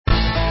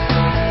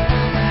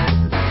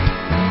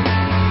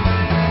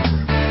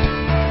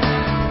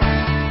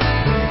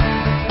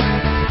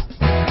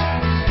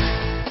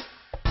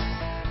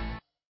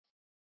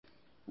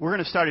we're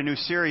going to start a new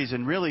series,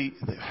 and really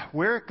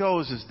where it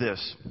goes is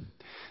this.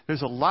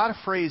 There's a lot of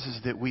phrases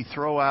that we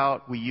throw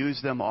out, we use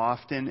them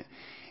often,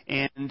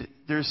 and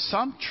there's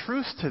some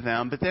truth to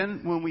them, but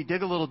then when we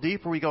dig a little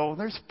deeper, we go, well,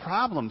 there's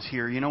problems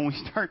here. When we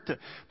start to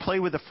play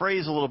with the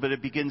phrase a little bit,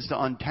 it begins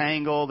to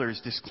untangle.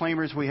 There's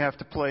disclaimers we have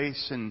to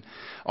place, and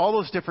all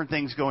those different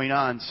things going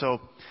on.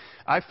 So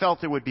I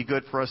felt it would be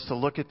good for us to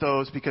look at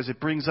those because it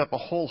brings up a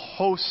whole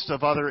host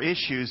of other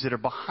issues that are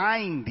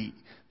behind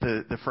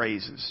the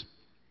phrases.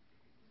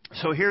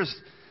 So here's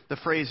the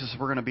phrases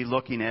we're going to be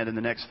looking at in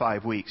the next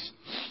 5 weeks.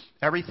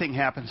 Everything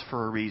happens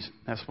for a reason.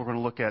 That's what we're going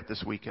to look at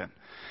this weekend.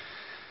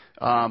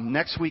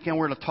 Next weekend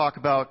we're going to talk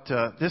about,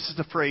 this is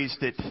the phrase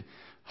that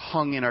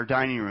hung in our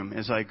dining room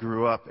as I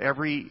grew up.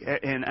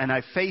 And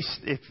I faced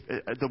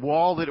the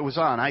wall that it was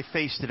on. I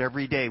faced it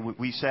every day.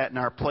 We sat in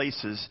our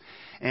places,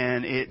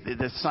 and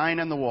the sign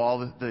on the wall,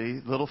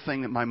 the little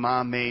thing that my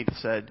mom made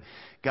said,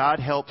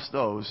 "God helps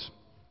those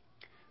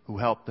who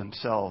help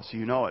themselves."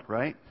 You know it,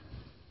 right?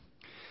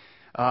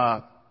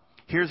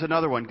 Here's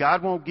another one.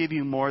 God won't give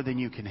you more than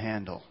you can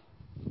handle.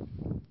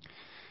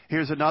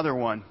 Here's another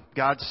one.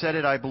 God said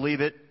it, I believe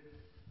it.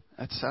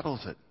 That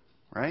settles it,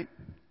 right?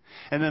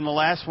 And then the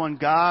last one,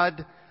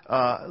 God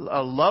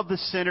love the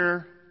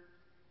sinner,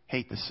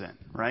 hate the sin,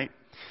 right?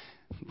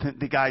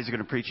 The guys are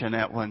going to preach on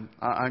that one.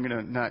 I'm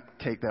going to not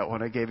take that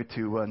one. I gave it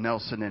to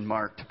Nelson and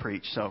Mark to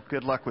preach, so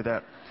good luck with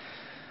that.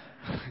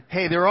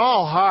 Hey, they're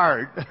all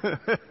hard.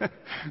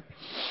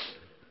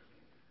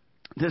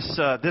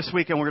 This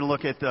weekend we're going to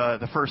look at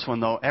the first one,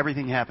 though.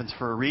 Everything happens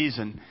for a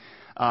reason.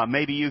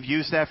 Maybe you've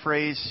used that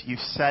phrase. You've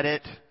said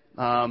it.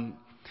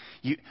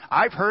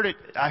 I've heard it.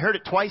 I heard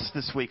it twice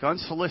this week,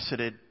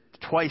 unsolicited.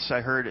 Twice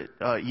I heard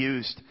it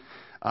used.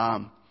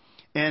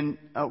 And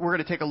we're going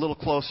to take a little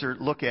closer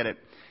look at it.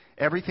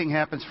 Everything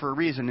happens for a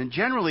reason. And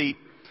generally,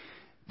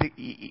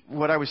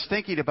 what I was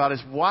thinking about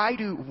is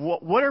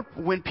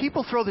when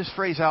people throw this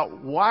phrase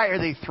out, why are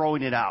they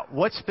throwing it out?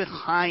 What's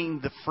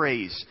behind the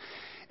phrase?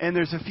 And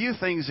there's a few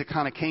things that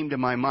kind of came to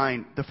my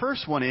mind. The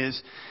first one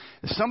is,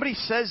 somebody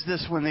says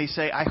this when they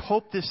say, I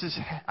hope this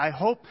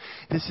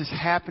is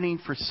happening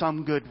for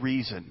some good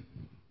reason.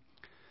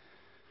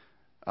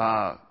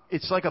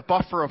 It's like a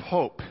buffer of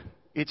hope.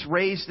 It's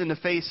raised in the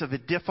face of a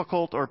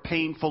difficult or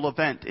painful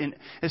event. And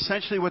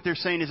essentially what they're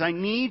saying is, I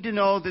need to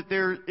know that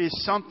there is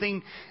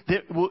something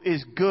that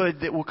is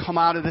good that will come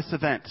out of this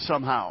event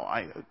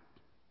somehow.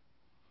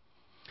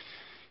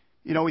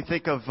 We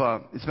think of,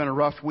 it's been a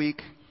rough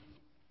week.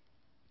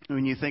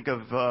 When you think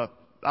of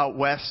out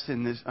west,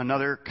 and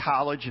another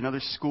college, another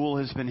school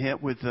has been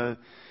hit with a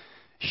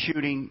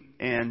shooting,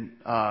 and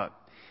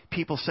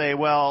people say,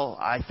 well,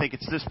 I think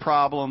it's this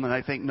problem, and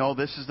I think, no,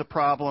 this is the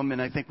problem,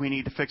 and I think we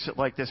need to fix it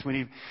like this.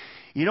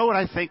 You know what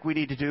I think we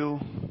need to do?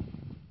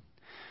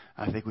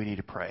 I think we need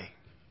to pray.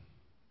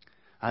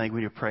 I think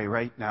we need to pray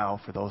right now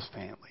for those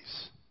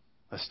families.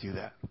 Let's do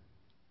that.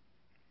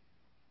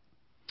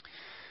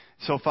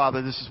 So,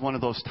 Father, this is one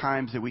of those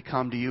times that we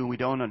come to you and we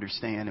don't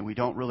understand and we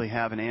don't really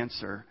have an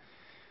answer.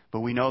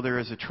 But we know there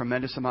is a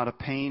tremendous amount of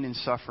pain and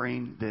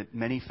suffering that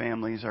many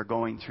families are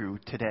going through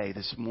today,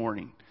 this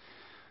morning.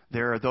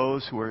 There are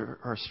those who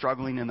are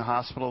struggling in the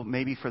hospital,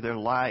 maybe for their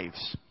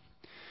lives.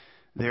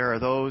 There are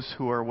those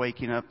who are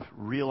waking up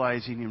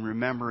realizing and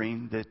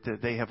remembering that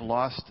they have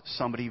lost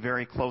somebody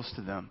very close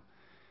to them.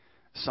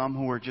 Some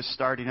who are just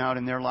starting out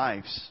in their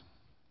lives.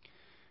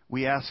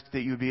 We ask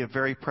that you be a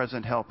very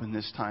present help in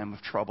this time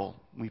of trouble.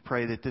 We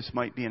pray that this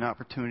might be an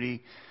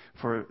opportunity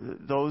for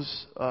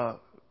those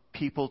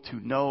people to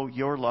know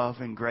your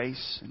love and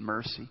grace and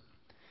mercy.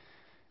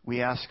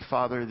 We ask,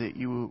 Father, that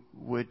you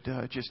would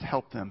just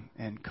help them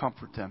and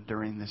comfort them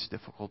during this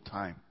difficult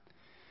time.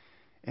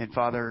 And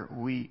Father,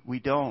 we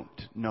don't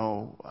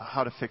know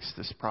how to fix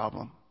this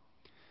problem,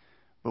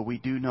 but we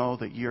do know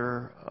that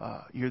you're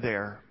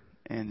there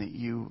and that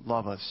you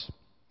love us.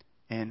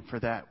 And for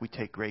that, we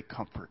take great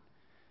comfort.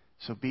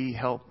 So be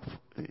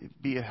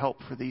a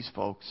help for these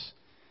folks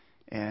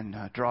and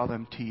draw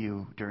them to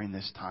you during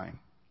this time.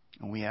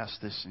 And we ask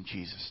this in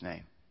Jesus'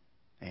 name.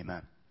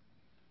 Amen.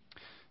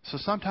 So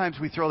sometimes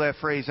we throw that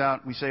phrase out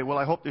and we say, well,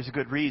 I hope there's a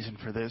good reason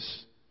for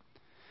this.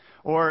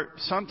 Or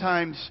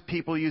sometimes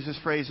people use this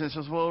phrase and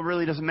says, well, it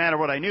really doesn't matter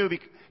what I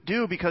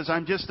do because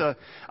I'm just a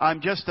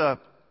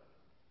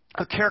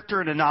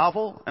character in a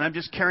novel, and I'm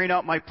just carrying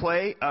out my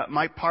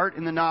part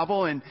in the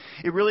novel, and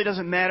it really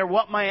doesn't matter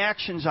what my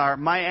actions are.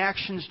 My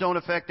actions don't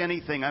affect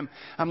anything.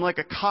 I'm like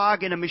a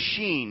cog in a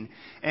machine,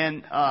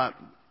 and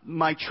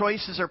my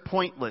choices are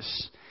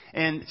pointless.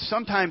 And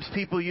sometimes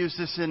people use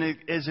this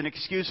as an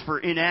excuse for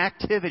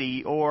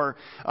inactivity or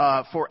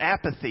for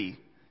apathy.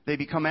 They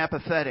become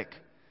apathetic.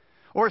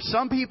 Or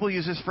some people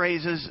use this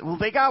phrase as, well,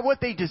 they got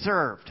what they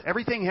deserved.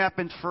 Everything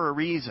happened for a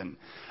reason.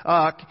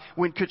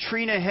 When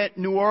Katrina hit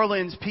New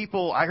Orleans,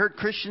 I heard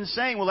Christians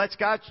saying, well, that's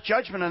God's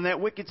judgment on that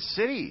wicked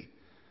city.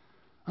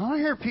 I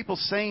hear people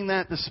saying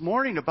that this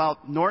morning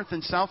about North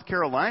and South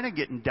Carolina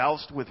getting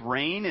doused with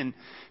rain and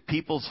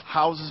people's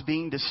houses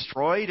being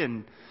destroyed,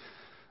 and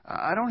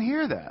I don't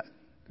hear that.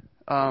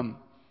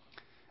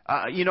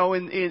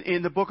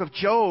 In the book of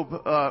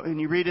Job, and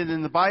you read it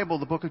in the Bible,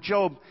 the book of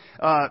Job,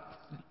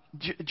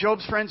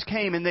 Job's friends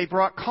came and they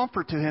brought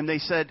comfort to him. They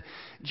said,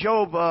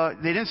 Job,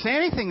 they didn't say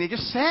anything. They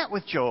just sat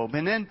with Job.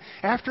 And then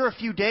after a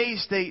few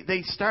days,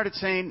 they started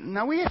saying,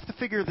 now we have to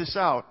figure this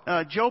out.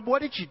 Job,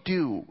 what did you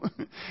do?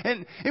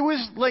 And it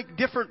was like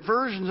different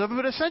versions of it,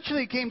 but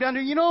essentially it came down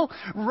to,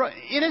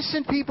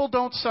 innocent people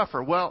don't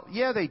suffer. Well,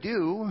 yeah, they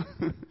do.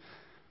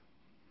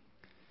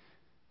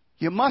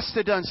 You must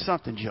have done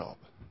something, Job.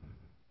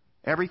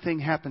 Everything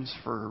happens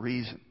for a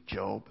reason,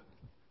 Job.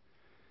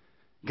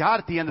 God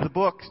at the end of the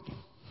book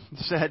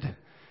said,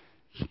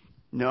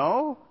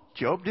 no,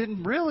 Job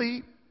didn't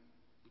really.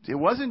 It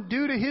wasn't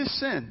due to his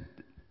sin.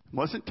 It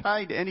wasn't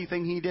tied to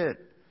anything he did.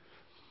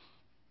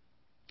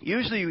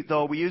 Usually,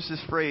 though, we use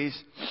this phrase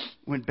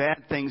when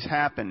bad things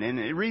happen, and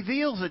it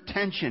reveals a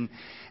tension,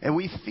 and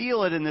we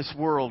feel it in this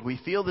world. We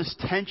feel this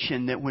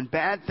tension that when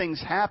bad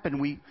things happen,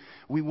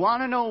 we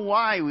want to know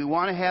why. We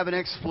want to have an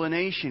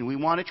explanation. We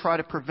want to try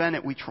to prevent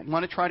it. We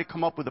want to try to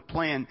come up with a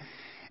plan.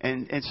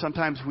 And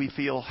sometimes we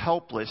feel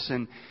helpless.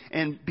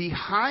 And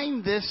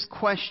behind this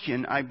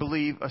question, I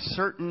believe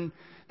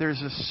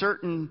there's a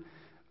certain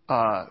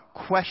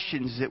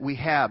questions that we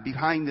have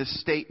behind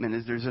this statement.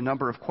 Is there's a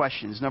number of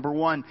questions. Number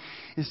one,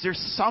 is there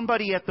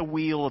somebody at the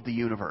wheel of the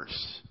universe?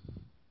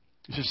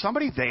 Is there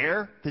somebody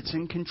there that's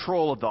in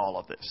control of all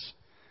of this?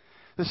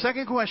 The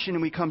second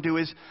question we come to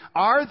is,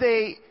 are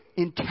they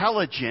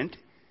intelligent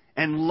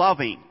and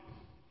loving?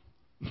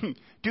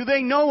 Do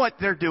they know what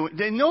they're doing?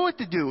 They know what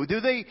to do.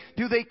 Do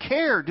they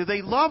care? Do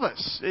they love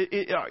us?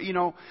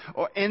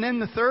 And then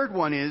the third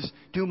one is,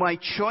 do my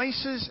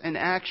choices and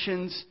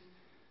actions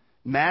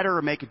matter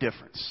or make a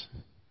difference?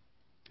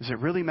 Does it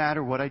really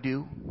matter what I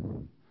do?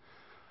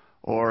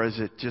 Or is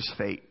it just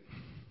fate?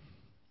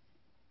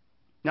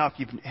 Now, if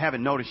you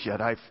haven't noticed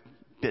yet, I've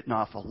bitten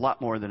off a lot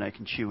more than I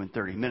can chew in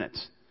 30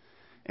 minutes.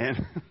 And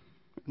I'm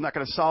not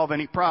going to solve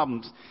any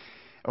problems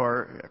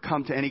or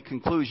come to any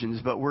conclusions,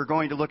 but we're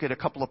going to look at a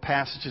couple of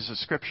passages of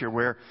Scripture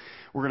where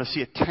we're going to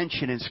see a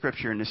tension in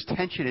Scripture. And this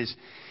tension is,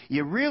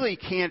 you really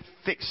can't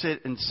fix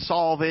it and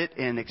solve it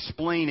and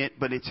explain it,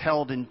 but it's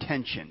held in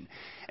tension.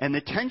 And the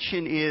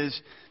tension is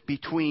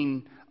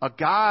between a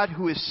God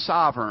who is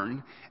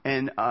sovereign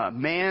and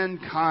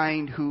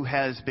mankind who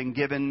has been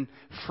given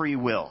free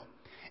will.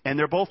 And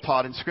they're both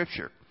taught in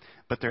Scripture,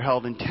 but they're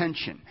held in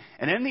tension.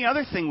 And then the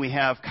other thing we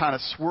have kind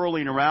of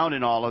swirling around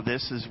in all of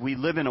this is we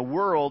live in a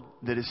world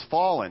that is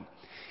fallen.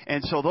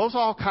 And so those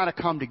all kind of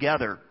come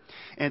together.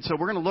 And so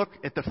we're going to look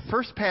at the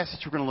first passage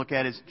we're going to look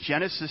at is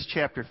Genesis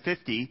chapter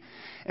 50.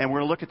 And we're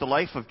going to look at the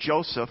life of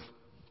Joseph.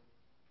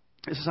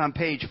 This is on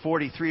page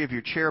 43 of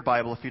your chair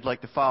Bible if you'd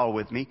like to follow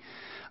with me.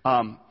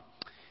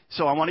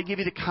 So I want to give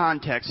you the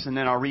context, and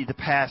then I'll read the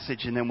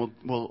passage, and then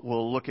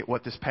we'll look at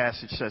what this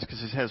passage says,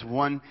 because it has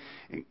one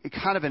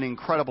kind of an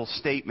incredible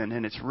statement,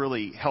 and it's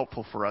really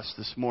helpful for us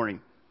this morning.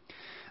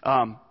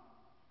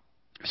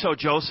 So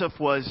Joseph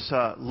was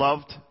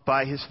loved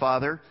by his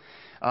father.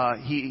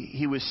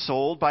 He was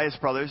sold by his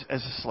brothers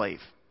as a slave.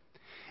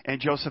 And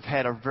Joseph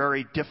had a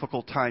very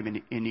difficult time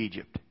in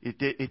Egypt.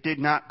 It did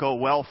not go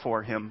well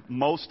for him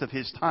most of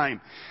his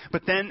time.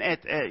 But then,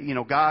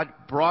 God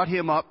brought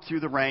him up through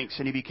the ranks,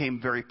 and he became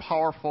very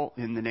powerful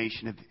in the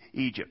nation of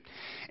Egypt.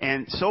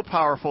 And so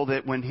powerful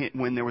that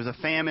when there was a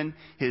famine,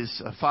 his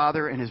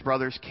father and his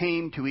brothers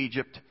came to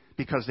Egypt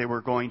because they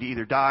were going to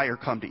either die or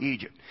come to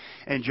Egypt.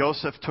 And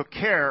Joseph took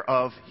care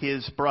of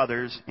his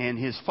brothers and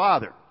his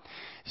father.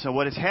 So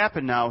what has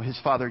happened now, his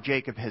father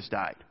Jacob has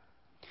died.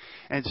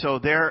 And so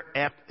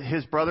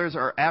his brothers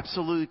are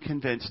absolutely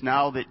convinced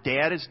now that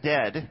Dad is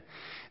dead,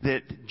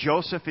 that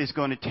Joseph is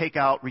going to take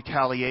out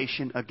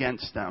retaliation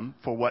against them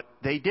for what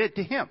they did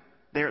to him.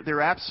 They're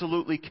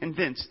absolutely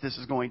convinced this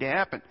is going to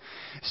happen.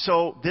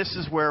 So this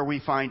is where we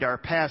find our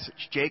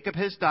passage. Jacob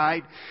has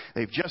died.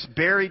 They've just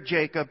buried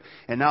Jacob.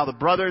 And now the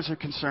brothers are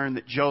concerned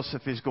that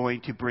Joseph is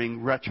going to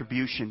bring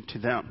retribution to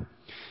them.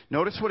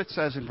 Notice what it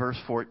says in verse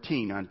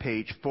 14 on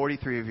page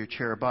 43 of your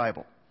chair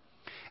Bible.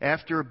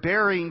 After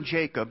burying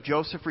Jacob,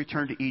 Joseph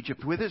returned to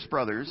Egypt with his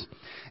brothers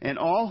and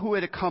all who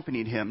had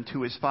accompanied him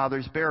to his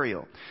father's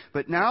burial.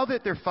 But now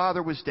that their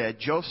father was dead,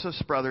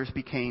 Joseph's brothers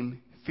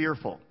became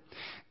fearful.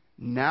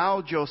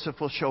 Now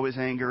Joseph will show his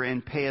anger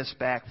and pay us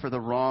back for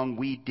the wrong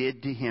we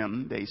did to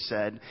him, they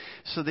said.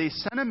 So they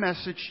sent a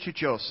message to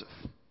Joseph.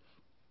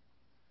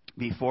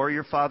 Before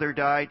your father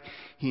died,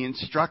 he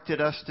instructed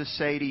us to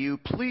say to you,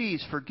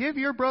 please forgive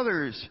your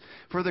brothers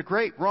for the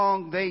great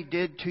wrong they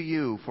did to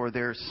you, for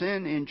their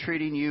sin in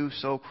treating you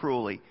so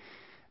cruelly.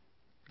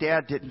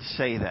 Dad didn't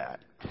say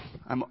that.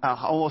 I'm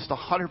almost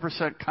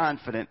 100%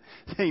 confident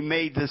they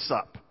made this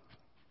up.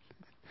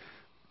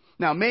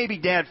 Now, maybe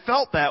Dad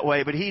felt that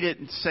way, but he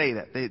didn't say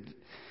that.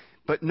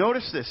 But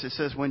notice this. It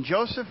says, when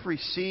Joseph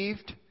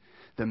received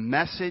the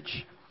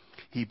message,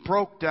 he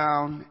broke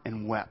down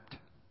and wept.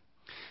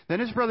 Then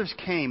his brothers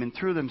came and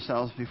threw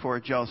themselves before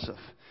Joseph.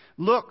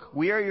 Look,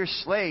 we are your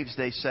slaves,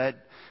 they said.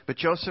 But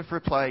Joseph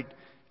replied,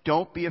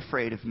 don't be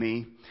afraid of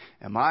me.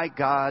 Am I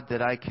God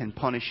that I can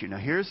punish you? Now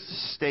here's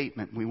the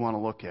statement we want to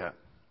look at.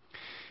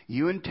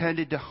 You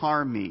intended to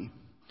harm me,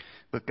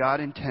 but God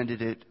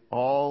intended it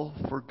all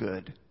for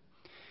good.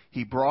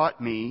 He brought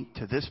me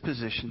to this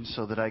position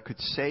so that I could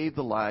save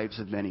the lives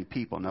of many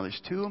people. Now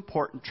there's two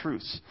important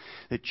truths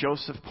that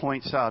Joseph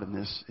points out in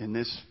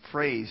this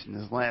phrase, in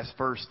this last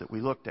verse that we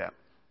looked at.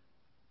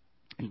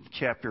 In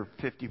chapter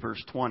 50,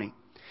 verse 20.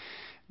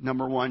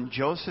 Number one,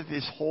 Joseph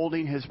is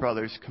holding his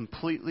brothers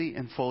completely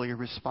and fully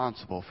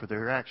responsible for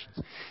their actions.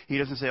 He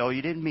doesn't say, oh,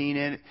 you didn't mean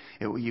it.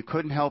 You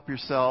couldn't help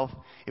yourself.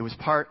 It was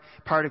part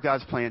of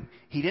God's plan.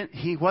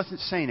 He wasn't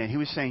saying it. He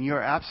was saying,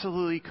 you're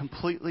absolutely,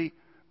 completely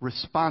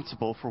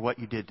responsible for what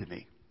you did to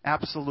me.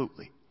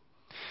 Absolutely.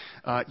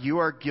 You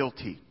are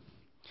guilty.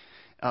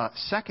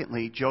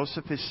 Secondly,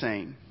 Joseph is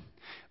saying,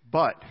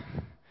 but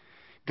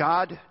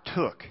God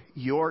took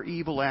your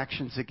evil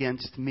actions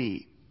against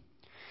me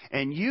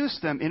and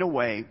used them in a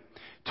way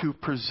to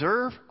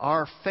preserve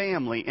our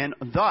family, and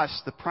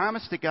thus the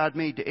promise that God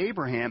made to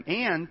Abraham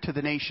and to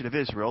the nation of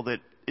Israel that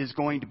is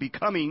going to be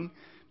coming,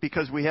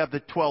 because we have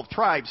the 12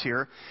 tribes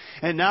here.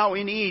 And now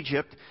in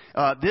Egypt,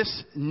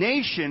 this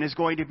nation is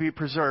going to be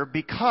preserved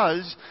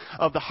because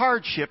of the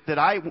hardship that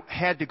I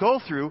had to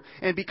go through.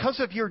 And because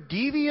of your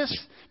devious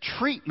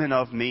treatment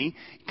of me,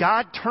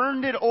 God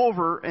turned it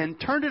over and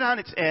turned it on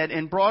its head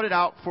and brought it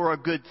out for a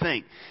good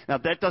thing. Now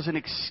that doesn't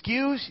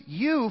excuse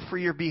you for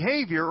your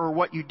behavior or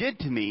what you did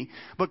to me,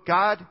 but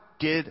God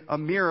did a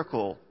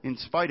miracle in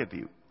spite of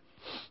you,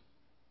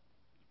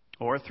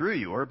 or through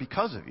you, or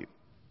because of you.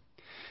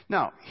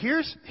 Now,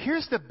 here's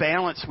the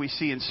balance we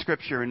see in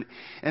Scripture, and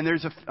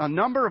there's a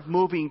number of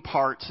moving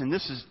parts, and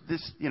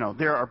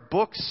there are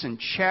books and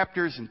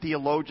chapters and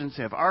theologians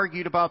that have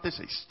argued about this.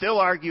 They still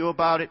argue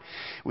about it.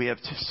 We have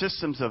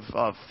systems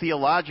of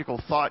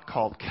theological thought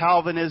called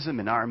Calvinism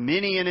and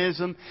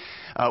Arminianism.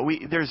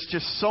 There's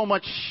just so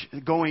much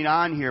going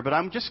on here, but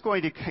I'm just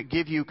going to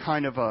give you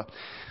kind of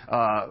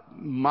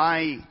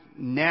my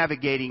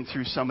navigating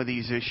through some of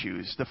these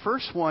issues. The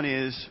first one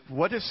is,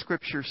 what does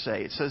Scripture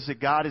say? It says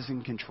that God is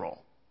in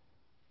control.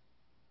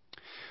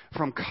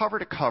 From cover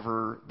to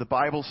cover, the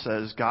Bible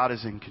says God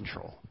is in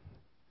control.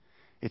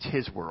 It's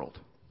His world.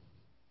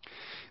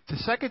 The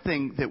second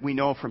thing that we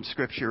know from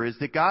Scripture is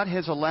that God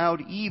has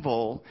allowed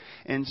evil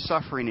and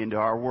suffering into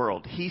our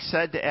world. He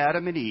said to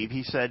Adam and Eve,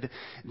 He said,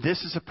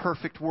 this is a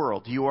perfect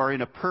world. You are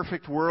in a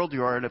perfect world.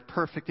 You are in a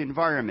perfect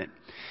environment.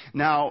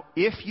 Now,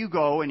 if you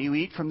go and you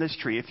eat from this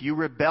tree, if you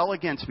rebel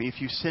against me, if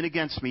you sin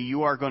against me,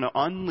 you are going to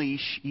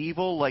unleash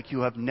evil like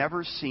you have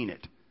never seen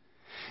it.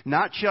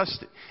 Not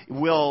just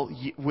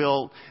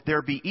will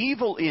there be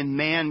evil in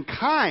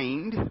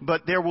mankind,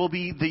 but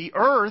the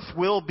earth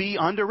will be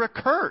under a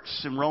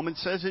curse. And Romans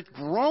says it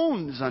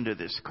groans under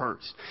this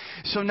curse.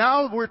 So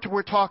now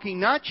we're talking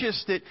not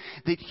just that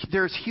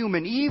there's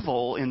human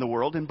evil in the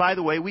world. And by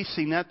the way, we've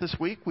seen that this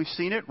week. We've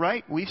seen it,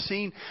 right? We've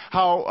seen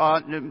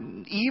how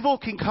evil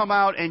can come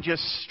out and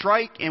just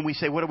strike, and we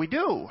say, what do we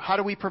do? How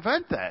do we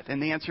prevent that?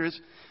 And the answer is,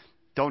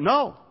 don't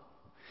know.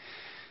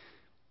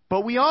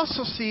 But we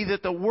also see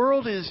that the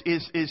world is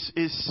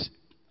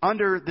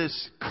under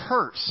this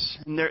curse.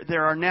 And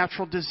there are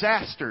natural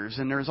disasters,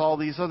 and there's all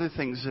these other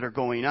things that are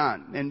going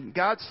on. And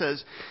God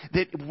says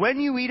that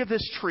when you eat of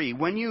this tree,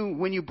 when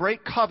you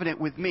break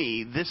covenant with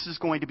me, this is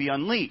going to be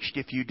unleashed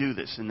if you do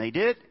this. And they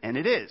did, and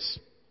it is.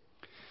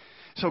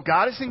 So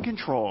God is in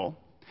control.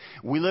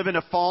 We live in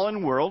a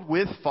fallen world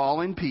with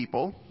fallen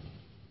people.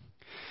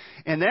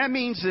 And that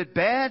means that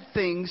bad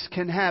things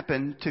can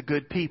happen to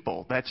good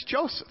people. That's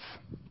Joseph.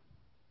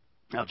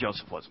 Now,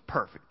 Joseph wasn't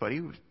perfect, but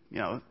he was,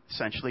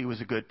 essentially he was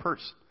a good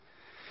person.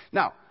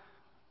 Now,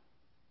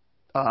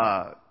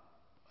 a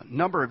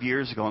number of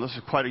years ago, and this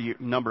was quite a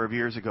number of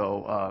years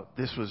ago,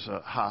 this was a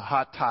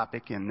hot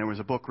topic, and there was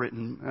a book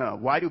written,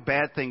 Why Do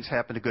Bad Things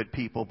Happen to Good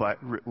People?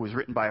 Was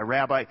written by a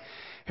rabbi,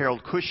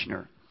 Harold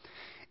Kushner.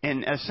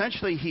 And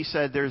essentially he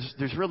said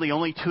there's really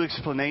only two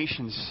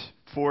explanations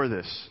for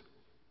this.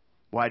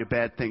 Why do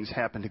bad things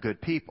happen to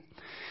good people?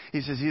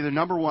 He says either,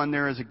 number one,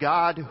 there is a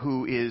God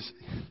who is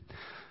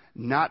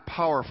not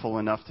powerful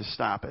enough to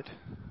stop it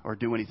or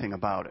do anything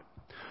about it.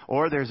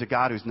 Or there's a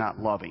God who's not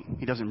loving.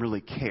 He doesn't really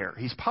care.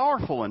 He's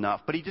powerful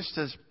enough, but he just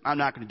says, I'm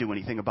not going to do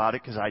anything about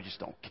it because I just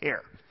don't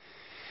care.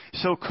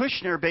 So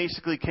Kushner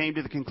basically came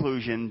to the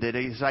conclusion that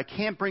I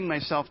can't bring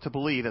myself to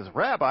believe as a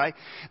rabbi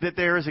that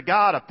there is a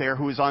God up there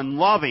who is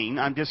unloving.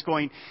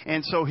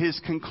 And so his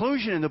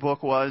conclusion in the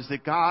book was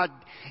that God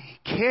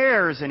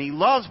cares and He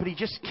loves, but He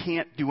just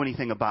can't do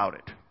anything about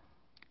it.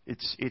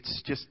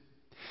 It's just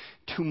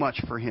too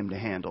much for Him to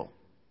handle.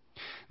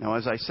 Now,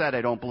 as I said,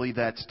 I don't believe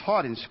that's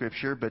taught in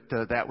Scripture, but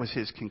that was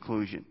his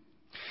conclusion.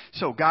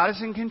 So God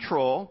is in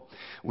control.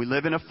 We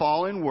live in a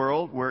fallen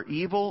world where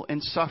evil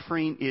and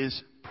suffering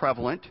is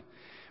prevalent.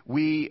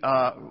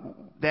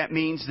 That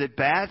means that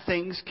bad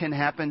things can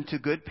happen to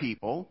good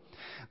people,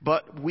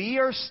 but we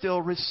are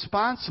still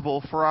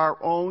responsible for our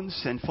own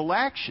sinful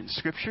actions.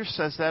 Scripture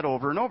says that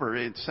over and over.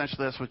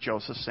 Essentially, that's what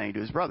Joseph's saying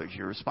to his brothers.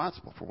 You're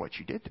responsible for what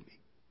you did to me.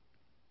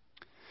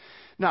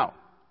 Now,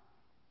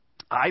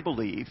 I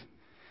believe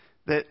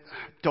that,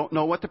 don't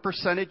know what the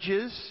percentage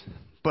is,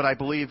 but I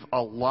believe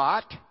a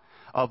lot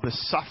of the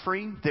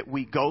suffering that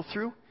we go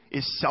through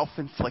is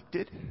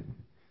self-inflicted.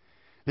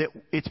 That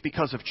it's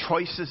because of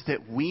choices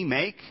that we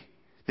make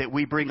that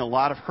we bring a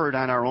lot of hurt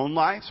on our own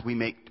lives. We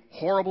make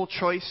horrible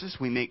choices.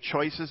 We make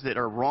choices that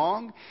are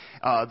wrong,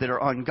 that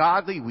are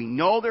ungodly. We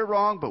know they're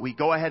wrong, but we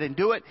go ahead and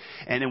do it.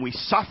 And then we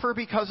suffer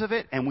because of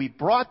it. And we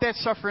brought that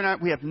suffering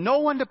on. We have no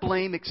one to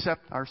blame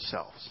except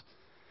ourselves.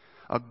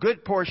 A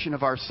good portion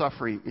of our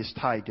suffering is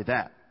tied to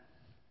that.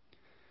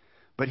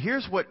 But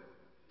here's what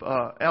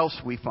else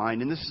we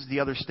find, and this is the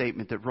other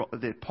statement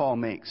that Paul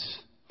makes.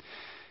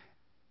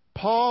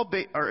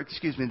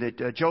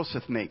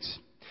 Joseph makes.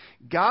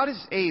 God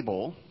is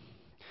able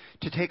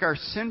to take our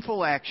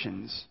sinful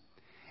actions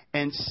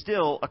and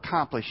still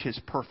accomplish His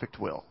perfect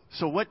will.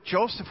 So what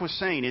Joseph was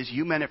saying is,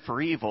 you meant it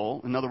for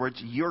evil. In other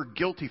words, you're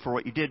guilty for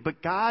what you did.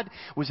 But God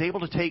was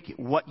able to take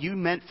what you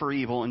meant for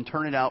evil and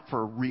turn it out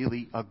for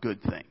a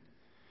good thing.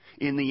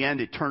 In the end,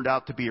 it turned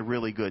out to be a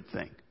really good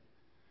thing.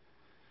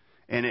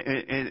 And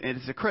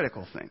it's a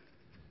critical thing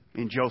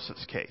in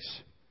Joseph's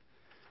case.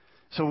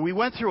 So we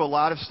went through a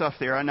lot of stuff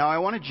there. And now I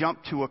want to jump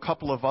to a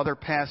couple of other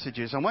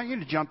passages. I want you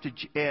to jump to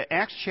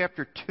Acts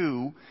chapter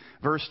 2,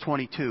 verse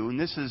 22. And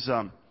this is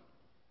on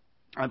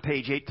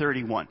page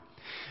 831.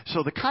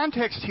 So the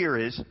context here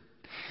is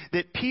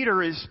that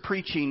Peter is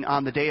preaching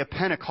on the day of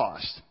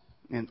Pentecost.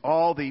 And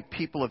all the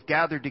people have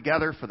gathered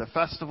together for the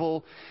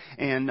festival.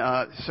 And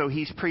so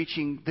he's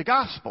preaching the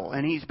gospel.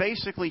 And he's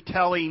basically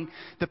telling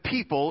the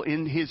people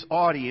in his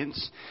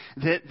audience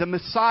that the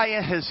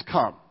Messiah has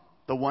come.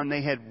 The one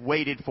they had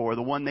waited for.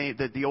 The one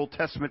that the Old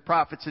Testament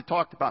prophets had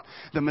talked about.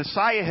 The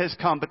Messiah has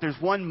come, but there's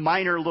one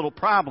minor little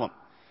problem.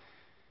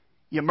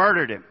 You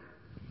murdered him.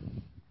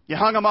 You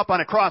hung him up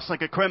on a cross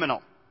like a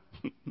criminal.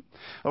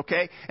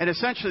 Okay? And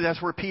essentially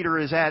that's where Peter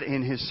is at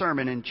in his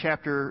sermon in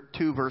chapter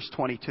 2, verse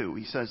 22.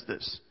 He says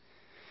this.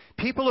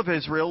 People of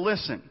Israel,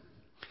 listen.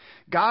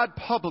 God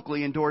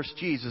publicly endorsed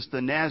Jesus,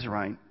 the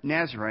Nazarene,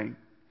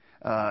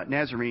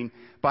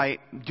 by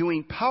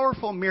doing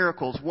powerful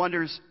miracles,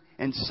 wonders,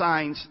 and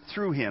signs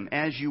through him,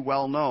 as you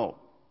well know.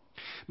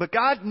 But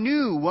God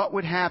knew what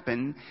would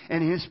happen,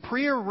 and His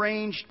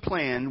prearranged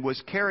plan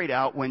was carried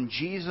out when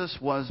Jesus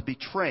was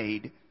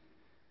betrayed.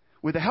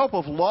 With the help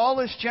of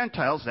lawless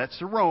Gentiles, that's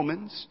the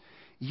Romans,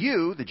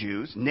 you, the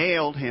Jews,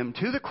 nailed Him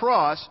to the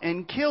cross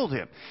and killed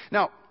Him.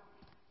 Now,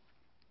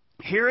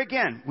 here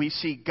again, we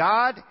see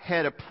God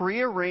had a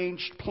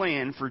prearranged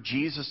plan for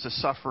Jesus to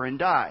suffer and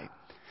die.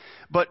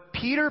 But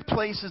Peter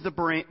places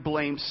the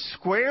blame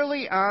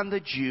squarely on the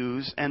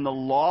Jews and the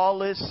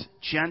lawless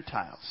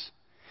Gentiles.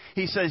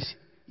 He says,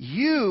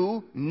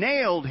 you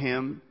nailed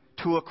Him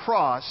to a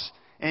cross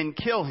and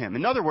killed Him.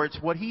 In other words,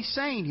 what he's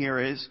saying here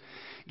is,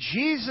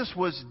 Jesus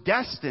was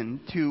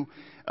destined to,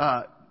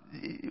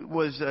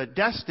 the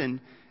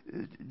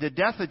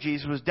death of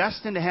Jesus was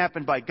destined to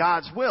happen by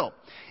God's will.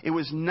 It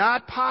was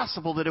not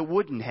possible that it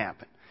wouldn't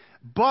happen.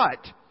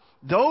 But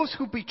those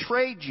who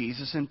betrayed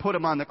Jesus and put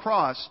Him on the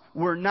cross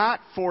were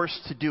not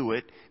forced to do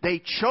it. They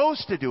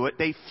chose to do it.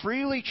 They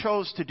freely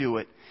chose to do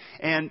it.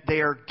 And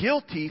they are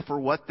guilty for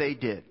what they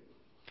did.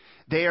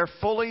 They are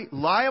fully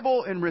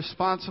liable and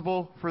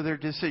responsible for their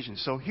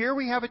decisions. So here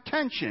we have a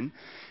tension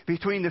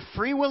between the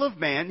free will of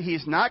man. He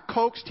is not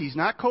coaxed. He's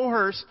not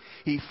coerced.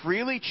 He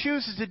freely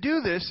chooses to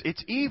do this.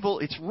 It's evil.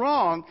 It's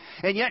wrong.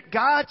 And yet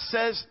God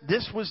says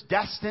this was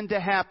destined to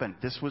happen.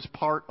 This was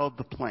part of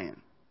the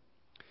plan.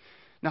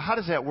 Now, how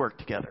does that work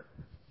together?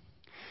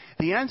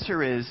 The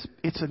answer is,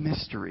 it's a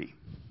mystery.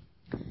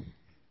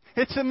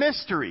 It's a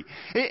mystery.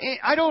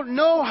 I don't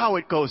know how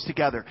it goes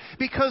together.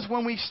 Because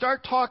when we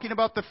start talking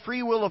about the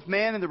free will of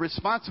man and the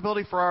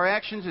responsibility for our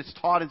actions, it's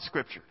taught in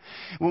Scripture.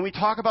 When we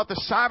talk about the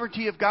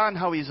sovereignty of God and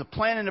how He has a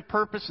plan and a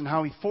purpose and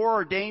how He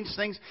foreordains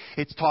things,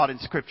 it's taught in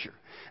Scripture.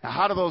 Now,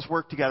 how do those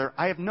work together?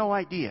 I have no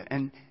idea.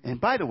 And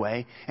by the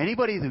way,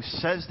 anybody who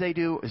says they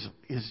do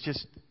is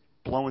just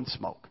blowing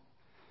smoke.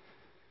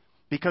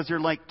 Because they're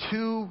like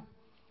two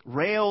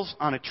rails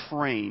on a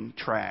train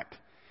track.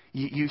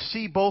 You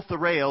see both the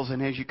rails,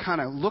 and as you kind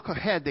of look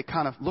ahead, they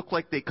kind of look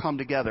like they come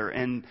together.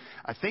 And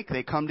I think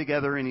they come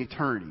together in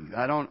eternity.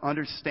 I don't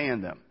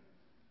understand them.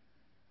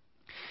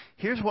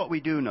 Here's what we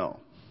do know.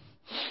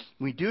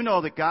 We do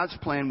know that God's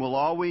plan will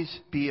always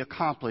be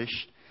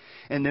accomplished,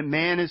 and that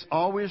man is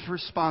always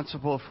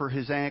responsible for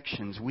his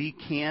actions. We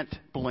can't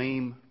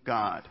blame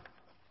God.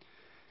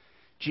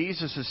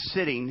 Jesus is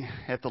sitting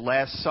at the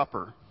Last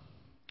Supper,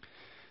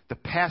 the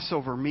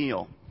Passover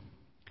meal.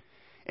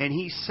 And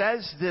He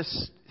says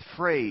this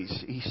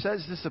phrase. He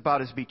says this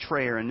about His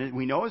betrayer. And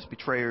we know His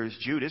betrayer is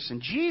Judas. And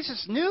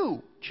Jesus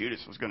knew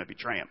Judas was going to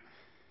betray Him.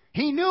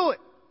 He knew it.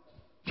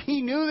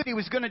 He knew that he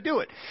was going to do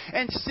it.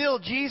 And still,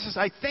 Jesus,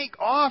 I think,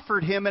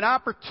 offered him an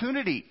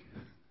opportunity.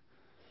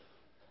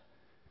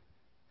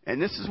 And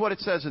this is what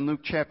it says in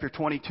Luke chapter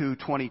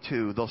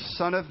 22:22. The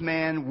Son of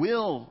Man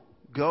will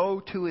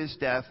go to His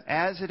death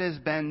as it has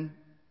been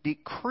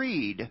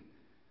decreed.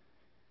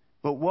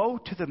 But woe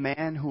to the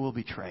man who will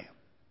betray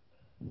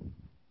Him.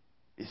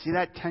 You see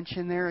that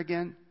tension there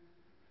again?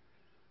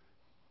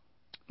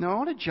 Now I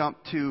want to jump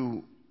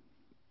to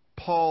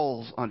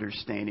Paul's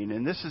understanding,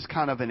 and this is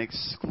kind of an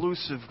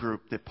exclusive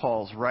group that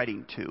Paul's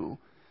writing to.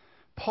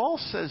 Paul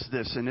says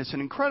this, and it's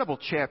an incredible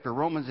chapter.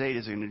 Romans 8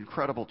 is an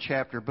incredible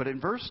chapter, but in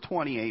verse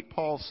 28,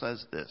 Paul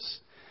says this.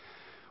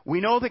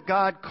 We know that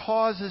God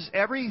causes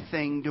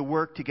everything to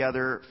work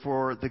together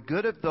for the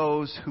good of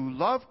those who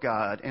love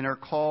God and are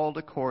called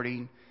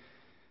according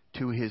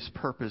to His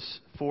purpose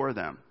for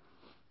them.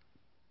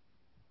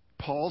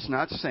 Paul's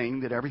not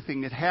saying that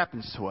everything that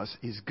happens to us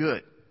is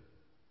good.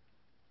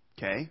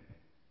 Okay?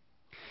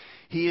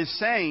 He is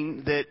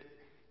saying that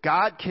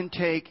God can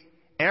take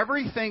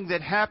everything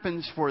that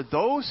happens for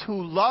those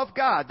who love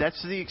God.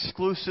 That's the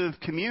exclusive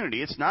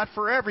community. It's not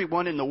for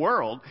everyone in the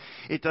world.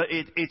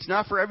 It's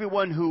not for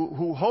everyone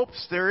who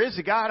hopes there is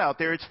a God out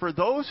there. It's for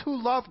those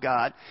who love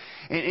God.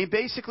 And it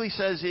basically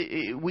says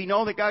we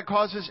know that God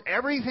causes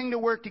everything to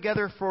work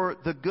together for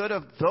the good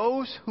of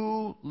those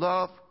who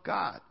love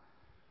God.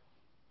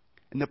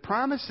 And the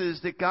promise is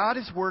that God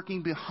is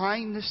working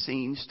behind the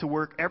scenes to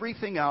work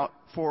everything out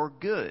for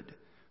good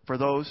for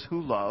those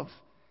who love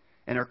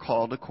and are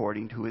called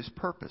according to His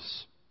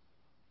purpose.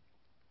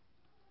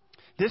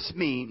 This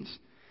means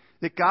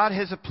that God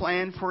has a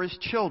plan for His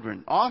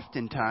children.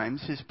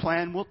 Oftentimes, His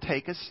plan will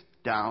take us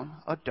down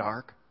a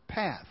dark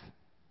path.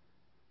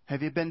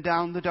 Have you been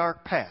down the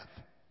dark path?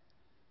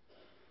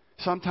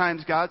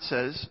 Sometimes God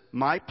says,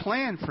 my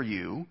plan for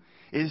you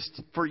is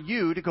for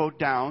you to go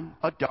down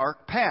a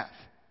dark path,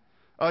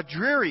 a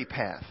dreary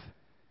path.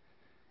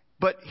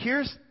 But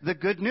here's the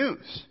good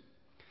news.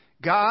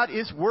 God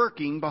is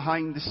working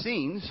behind the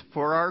scenes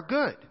for our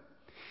good.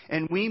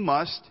 And we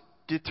must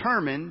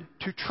determine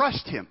to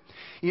trust Him.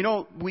 You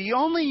know, we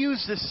only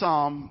use this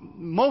psalm,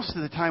 most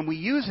of the time we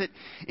use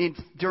it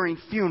during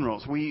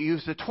funerals. We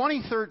use the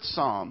 23rd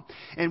Psalm.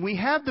 And we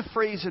have the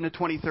phrase in the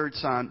 23rd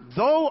Psalm,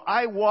 though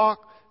I walk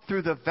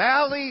through the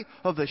valley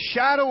of the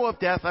shadow of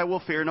death, I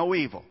will fear no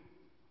evil.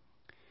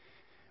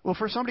 Well,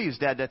 for somebody who's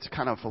dead, that's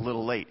kind of a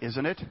little late,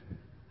 isn't it?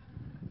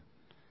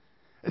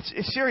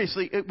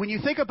 Seriously, when you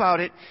think about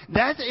it,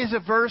 that is a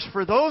verse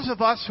for those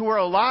of us who are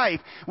alive.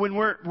 When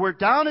we're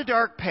down a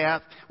dark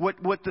path, what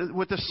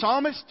the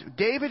psalmist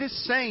David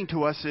is saying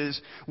to us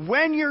is,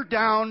 when you're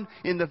down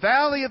in the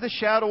valley of the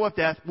shadow of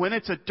death, when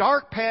it's a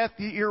dark path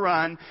that you're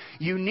on,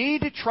 you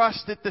need to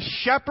trust that the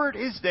shepherd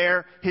is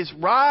there, his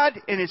rod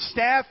and his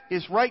staff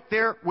is right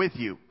there with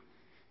you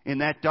in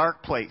that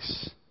dark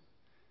place.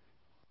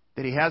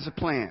 That He has a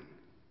plan.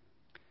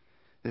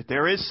 That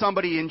there is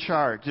somebody in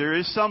charge. There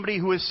is somebody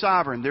who is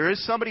sovereign. There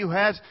is somebody who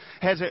has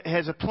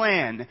a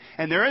plan.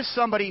 And there is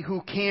somebody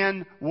who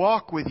can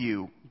walk with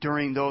you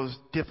during those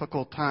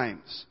difficult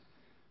times.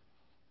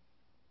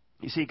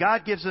 You see,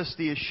 God gives us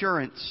the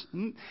assurance.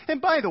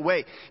 And by the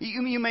way,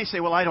 you may say,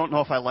 well, I don't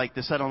know if I like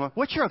this. I don't know.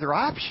 What's your other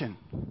option?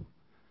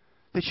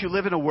 That you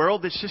live in a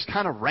world that's just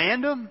kind of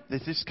random?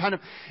 That's just kind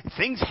of,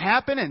 things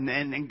happen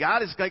and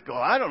God is like, oh,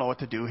 I don't know what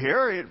to do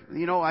here.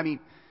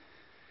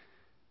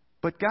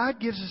 But God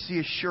gives us the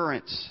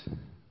assurance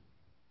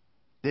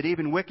that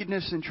even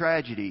wickedness and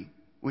tragedy,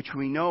 which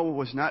we know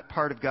was not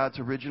part of God's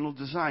original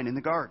design in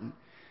the garden,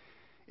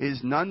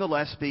 is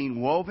nonetheless being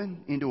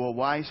woven into a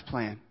wise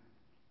plan.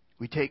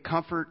 We take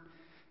comfort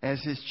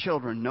as His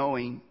children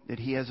knowing that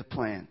He has a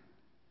plan.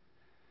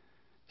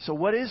 So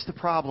what is the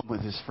problem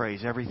with this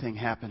phrase, everything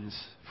happens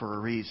for a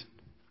reason?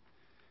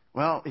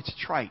 Well, it's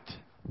trite.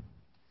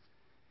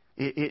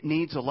 It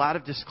needs a lot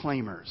of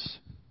disclaimers.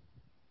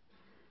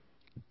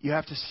 You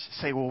have to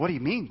say, well, what do you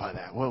mean by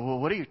that? Well,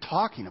 what are you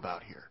talking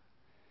about here?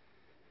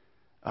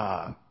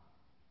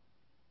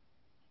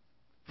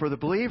 For the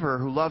believer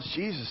who loves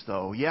Jesus,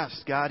 though,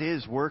 yes, God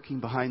is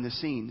working behind the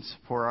scenes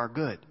for our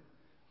good.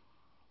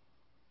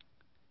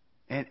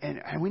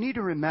 And we need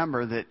to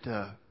remember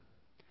that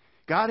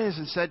God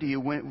hasn't said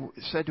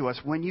to us,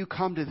 when you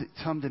come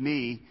to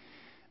me,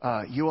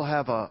 you will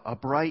have a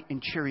bright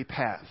and cheery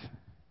path.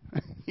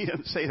 He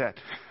doesn't say that.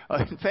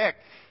 In fact,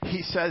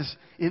 He says,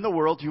 in the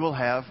world you will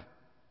have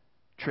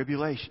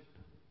tribulation.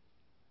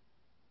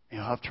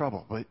 You'll have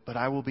trouble, but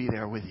I will be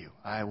there with you.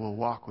 I will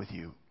walk with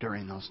you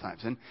during those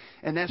times.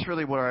 And that's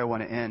really where I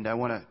want to end. I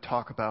want to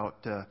talk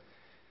about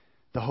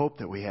the hope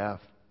that we have.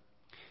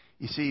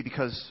 You see,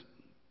 because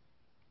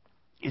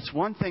it's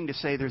one thing to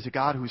say there's a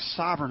God who's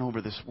sovereign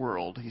over this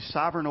world. He's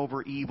sovereign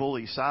over evil.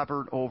 He's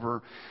sovereign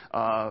over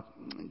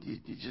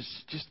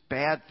just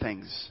bad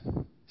things,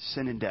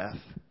 sin and death.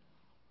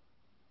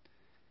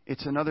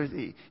 It's another.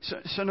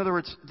 So in other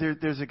words,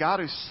 there's a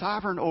God who's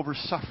sovereign over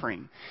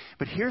suffering.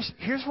 But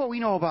here's what we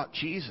know about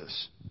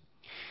Jesus.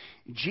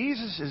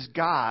 Jesus is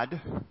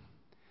God,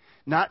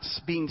 not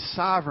being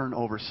sovereign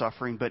over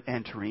suffering, but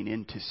entering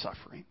into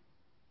suffering.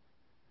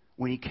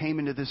 When He came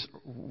into this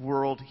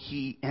world,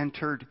 He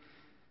entered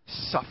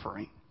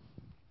suffering.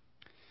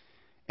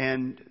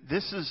 And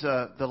this is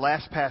the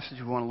last passage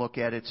we want to look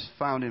at. It's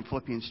found in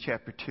Philippians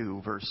chapter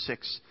 2, verse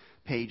 6,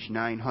 page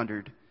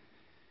 900.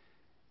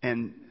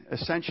 And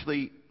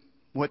essentially,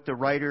 what the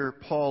writer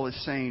Paul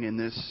is saying in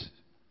this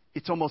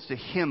it's almost a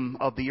hymn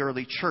of the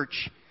early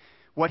church.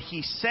 What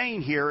he's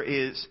saying here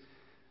is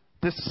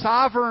the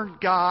sovereign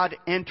God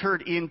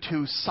entered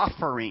into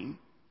suffering.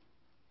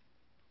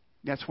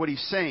 That's what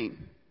he's saying.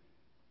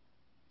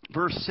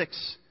 Verse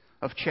 6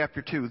 of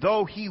chapter 2.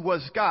 Though he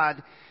was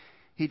God,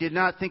 he did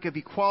not think of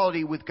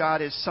equality with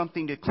God as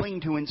something to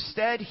cling to.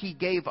 Instead, he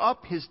gave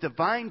up his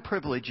divine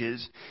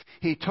privileges.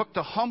 He took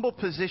the humble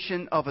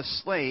position of a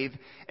slave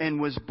and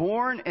was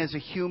born as a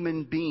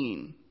human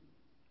being.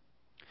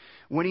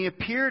 When he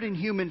appeared in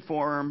human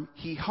form,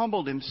 he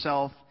humbled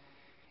himself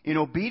in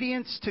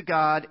obedience to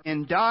God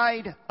and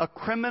died a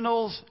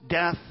criminal's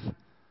death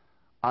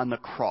on the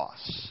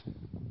cross.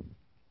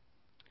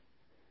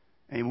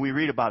 And we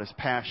read about his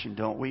passion,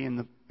 don't we, in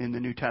the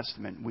New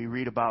Testament? We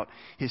read about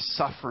his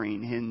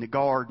suffering in the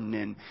garden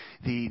and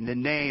the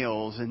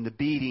nails and the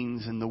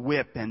beatings and the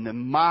whip and the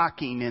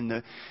mocking and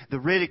the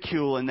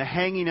ridicule and the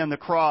hanging on the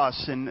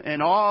cross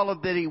and all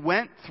of that he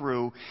went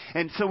through.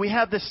 And so we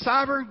have the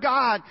sovereign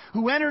God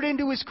who entered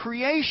into his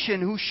creation,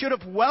 who should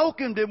have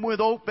welcomed him with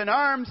open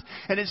arms.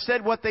 And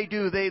instead what they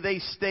do,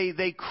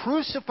 they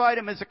crucified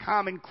him as a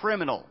common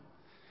criminal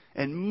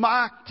and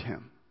mocked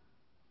him.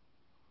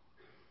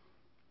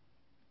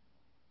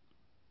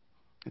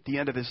 At the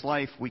end of his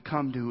life, we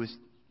come to his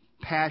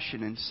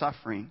passion and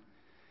suffering.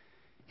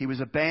 He was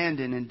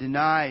abandoned and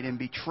denied and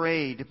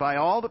betrayed by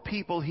all the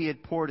people he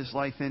had poured his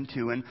life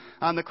into. And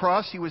on the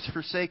cross, he was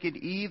forsaken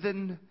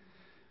even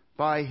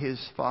by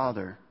his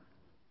Father.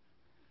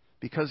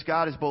 Because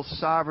God is both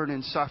sovereign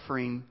and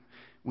suffering,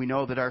 we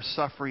know that our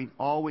suffering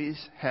always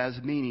has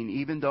meaning,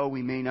 even though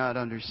we may not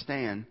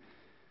understand.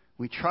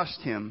 We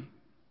trust him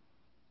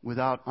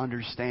without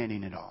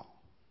understanding it all.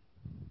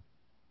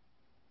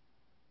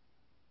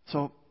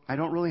 So I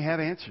don't really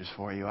have answers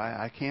for you.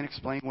 I can't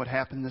explain what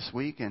happened this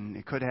week, and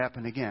it could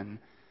happen again.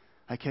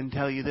 I can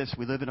tell you this.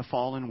 We live in a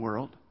fallen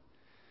world,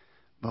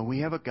 but we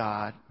have a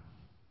God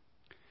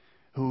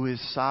who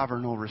is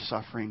sovereign over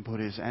suffering,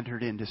 but has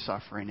entered into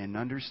suffering and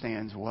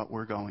understands what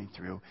we're going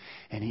through.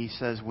 And he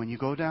says, when you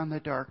go down the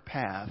dark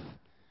path,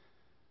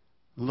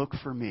 look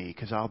for me,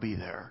 because I'll be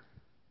there.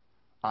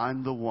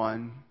 I'm the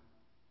one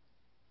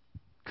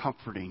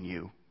comforting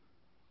you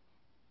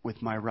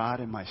with my rod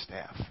and my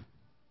staff.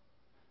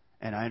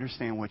 And I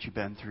understand what you've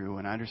been through,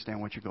 and I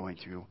understand what you're going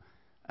through,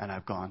 and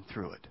I've gone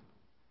through it.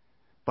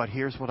 But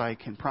here's what I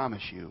can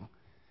promise you.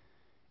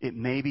 It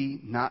may be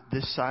not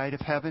this side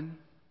of heaven,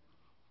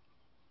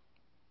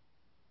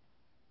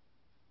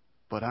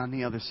 but on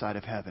the other side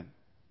of heaven,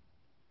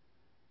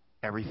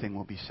 everything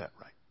will be set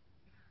right.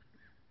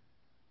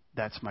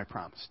 That's my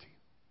promise to you.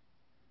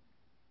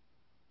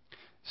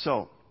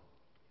 So,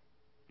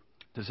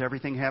 does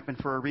everything happen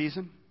for a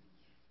reason?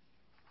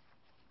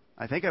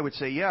 I think I would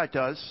say, yeah, it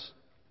does.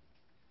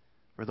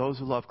 For those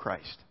who love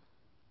Christ.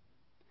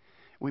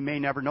 We may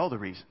never know the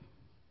reason.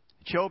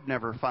 Job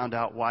never found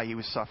out why he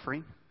was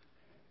suffering.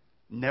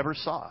 Never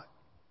saw it.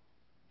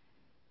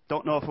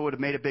 Don't know if it would have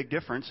made a big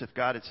difference if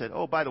God had said,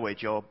 oh, by the way,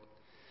 Job,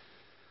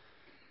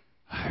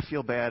 I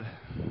feel bad.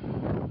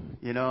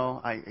 You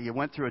know, you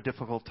went through a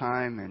difficult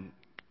time, and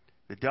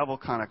the devil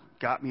kind of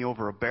got me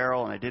over a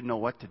barrel, and I didn't know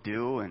what to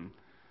do, and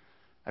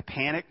I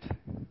panicked.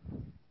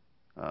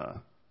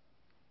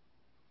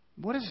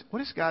 What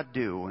does God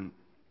do? And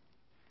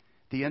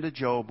at the end of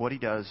Job, what he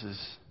does is,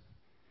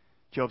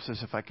 Job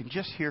says, if I can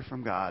just hear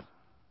from God.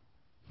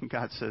 And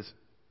God says,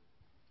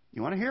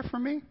 you want to hear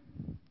from me?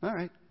 All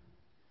right.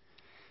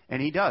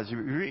 And he does.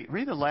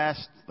 Read the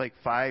last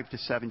 5 to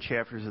 7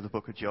 chapters of the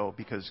book of Job,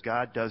 because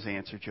God does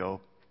answer Job.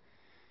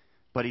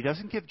 But he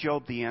doesn't give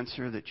Job the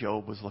answer that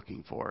Job was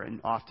looking for, and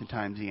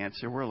oftentimes the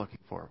answer we're looking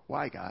for.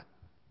 Why, God?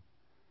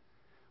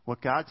 What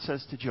God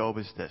says to Job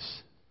is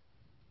this.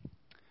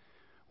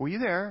 Were you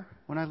there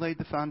when I laid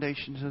the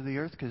foundations of the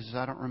earth? Because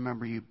I don't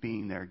remember you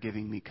being there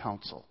giving me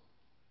counsel.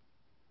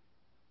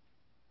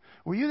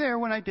 Were you there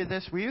when I did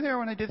this? Were you there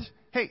when I did this?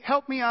 Hey,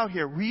 help me out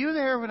here. Were you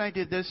there when I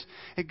did this?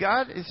 And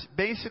God is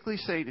basically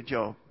saying to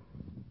Job,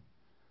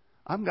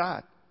 I'm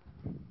God.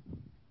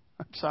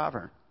 I'm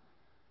sovereign.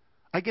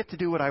 I get to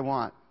do what I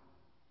want.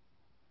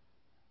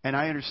 And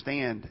I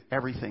understand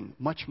everything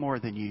much more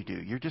than you do.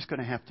 You're just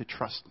going to have to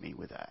trust me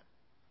with that.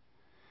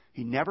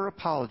 He never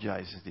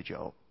apologizes to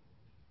Job.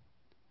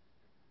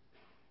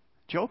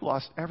 Job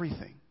lost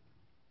everything.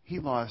 He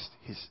lost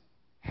his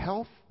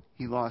health.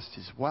 He lost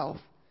his wealth.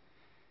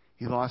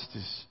 He lost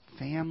his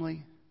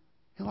family.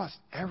 He lost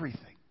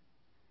everything.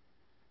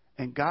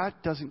 And God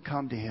doesn't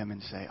come to him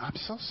and say, I'm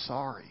so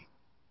sorry.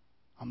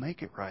 I'll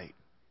make it right.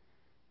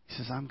 He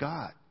says, I'm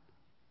God.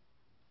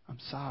 I'm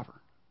sovereign.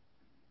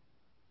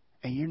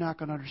 And you're not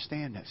going to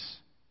understand this.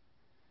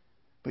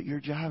 But your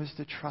job is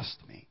to trust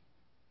me.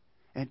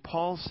 And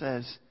Paul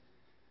says,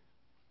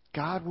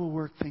 God will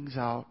work things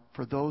out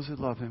for those who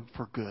love him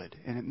for good.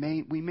 And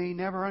we may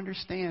never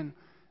understand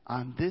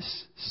on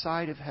this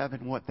side of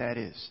heaven what that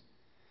is.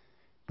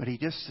 But he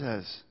just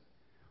says,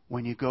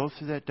 when you go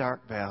through that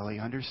dark valley,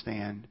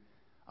 understand,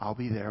 I'll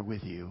be there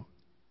with you.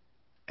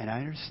 And I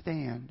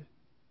understand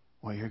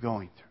what you're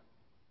going through.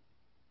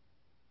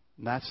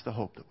 And that's the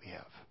hope that we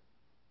have.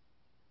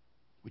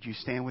 Would you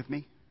stand with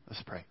me?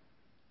 Let's pray.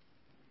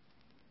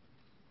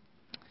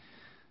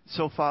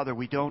 So, Father,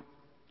 we don't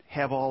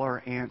have all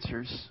our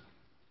answers,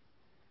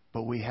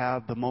 but we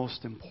have the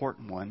most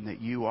important one,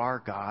 that you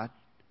are God.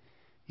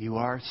 You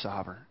are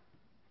sovereign.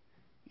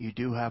 You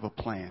do have a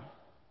plan.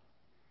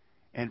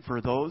 And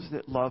for those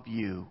that love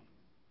you,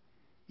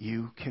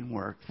 you can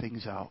work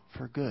things out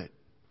for good.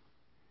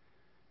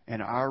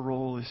 And our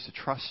role is to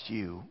trust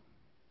you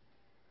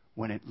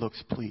when it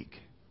looks bleak,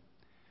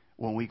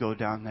 when we go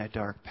down that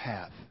dark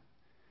path,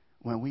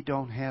 when we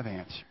don't have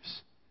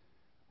answers,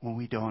 when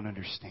we don't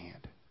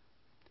understand.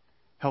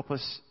 Help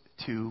us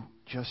to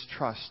just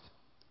trust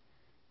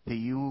that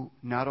you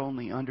not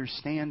only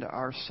understand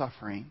our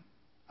suffering,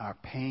 our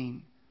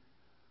pain,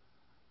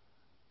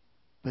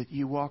 but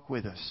you walk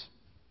with us.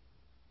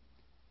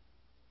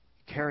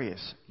 Carry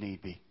us if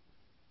need be.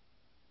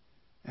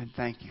 And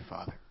thank you,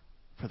 Father,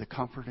 for the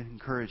comfort and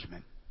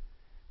encouragement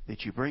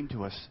that you bring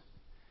to us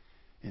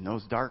in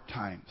those dark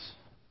times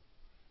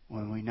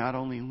when we not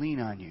only lean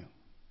on you,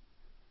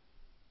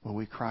 but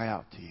we cry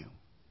out to you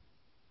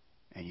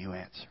and you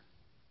answer.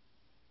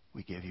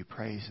 We give you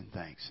praise and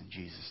thanks in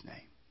Jesus'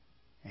 name.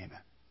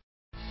 Amen.